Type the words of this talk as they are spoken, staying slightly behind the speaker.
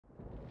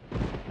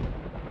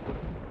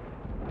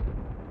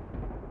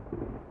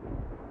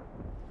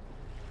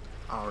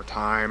Our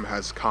time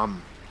has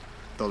come.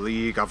 The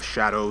League of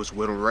Shadows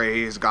will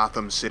raze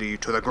Gotham City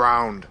to the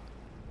ground.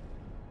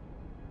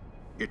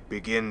 It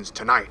begins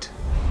tonight.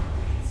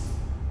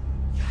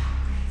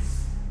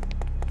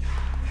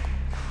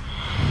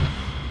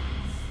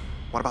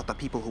 What about the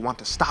people who want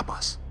to stop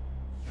us?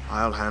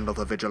 I'll handle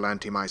the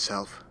vigilante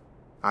myself.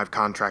 I've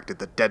contracted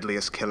the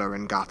deadliest killer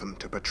in Gotham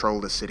to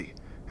patrol the city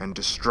and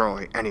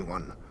destroy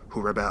anyone who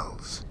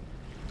rebels.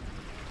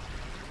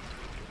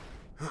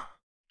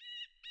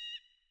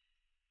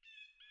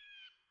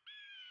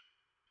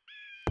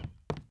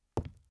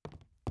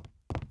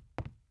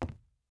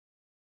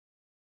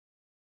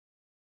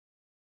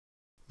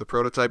 The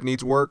prototype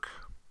needs work.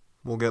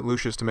 We'll get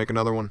Lucius to make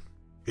another one.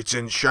 It's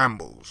in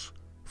shambles.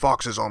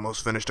 Fox has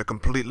almost finished a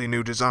completely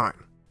new design.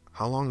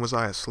 How long was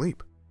I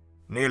asleep?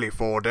 Nearly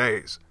 4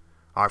 days.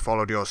 I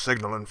followed your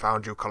signal and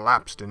found you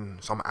collapsed in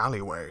some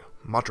alleyway,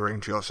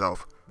 muttering to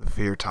yourself, the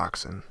fear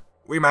toxin.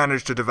 We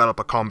managed to develop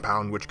a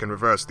compound which can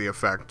reverse the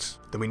effects.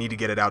 Then we need to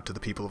get it out to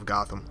the people of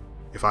Gotham.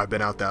 If I've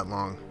been out that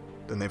long,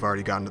 then they've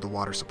already gotten to the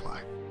water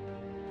supply.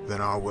 Then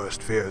our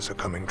worst fears are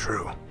coming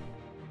true.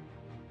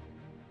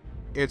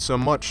 It's a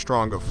much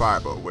stronger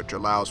fiber, which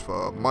allows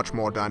for much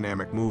more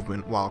dynamic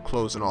movement while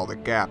closing all the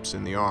gaps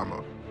in the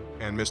armor.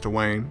 And Mr.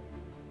 Wayne,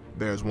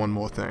 there's one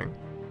more thing.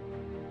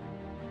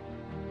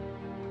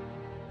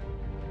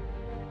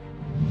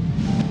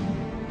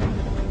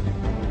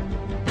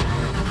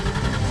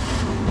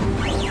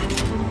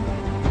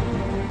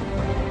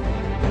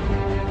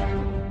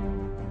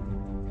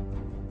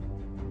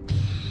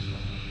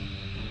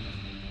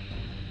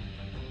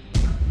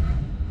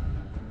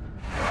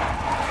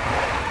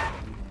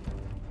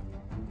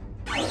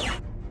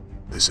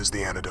 This is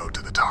the antidote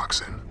to the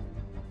toxin.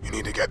 You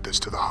need to get this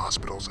to the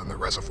hospitals and the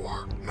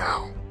reservoir,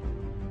 now.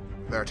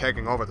 They're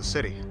taking over the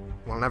city.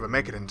 We'll never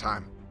make it in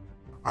time.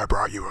 I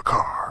brought you a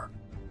car.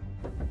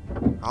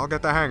 I'll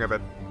get the hang of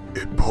it.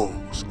 It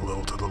pulls a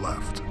little to the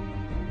left.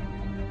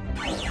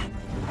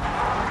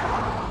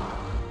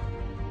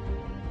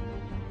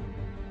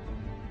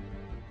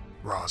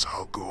 Ra's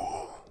al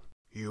Ghul,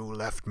 you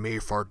left me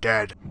for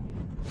dead.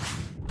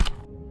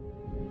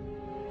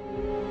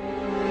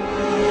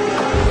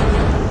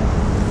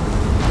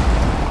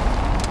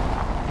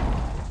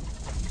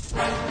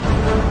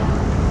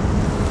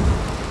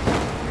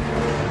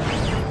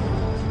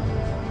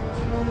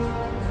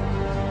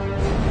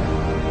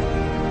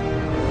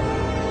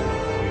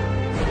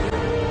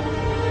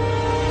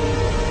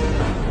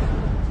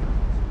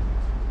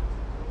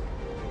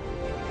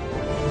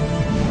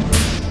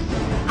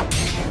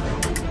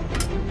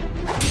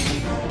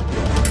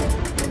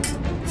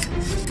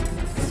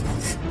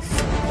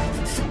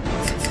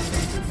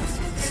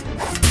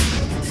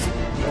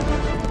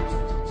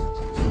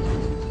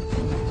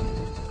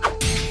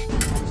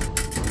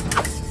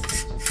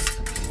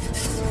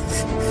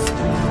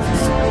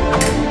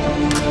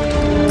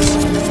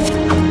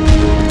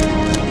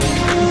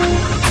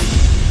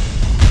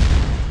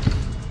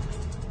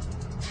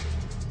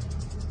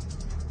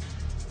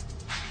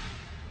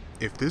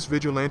 If this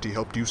vigilante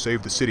helped you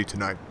save the city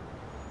tonight,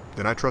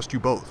 then I trust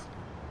you both.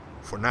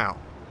 For now.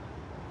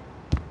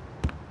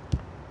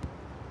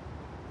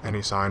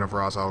 Any sign of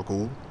Ra's al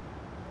Ghul?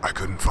 I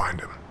couldn't find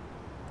him.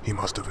 He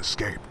must have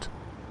escaped.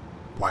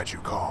 Why'd you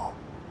call?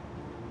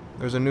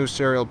 There's a new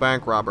serial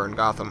bank robber in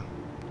Gotham,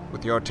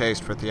 with your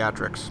taste for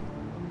theatrics.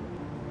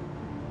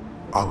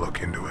 I'll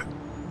look into it.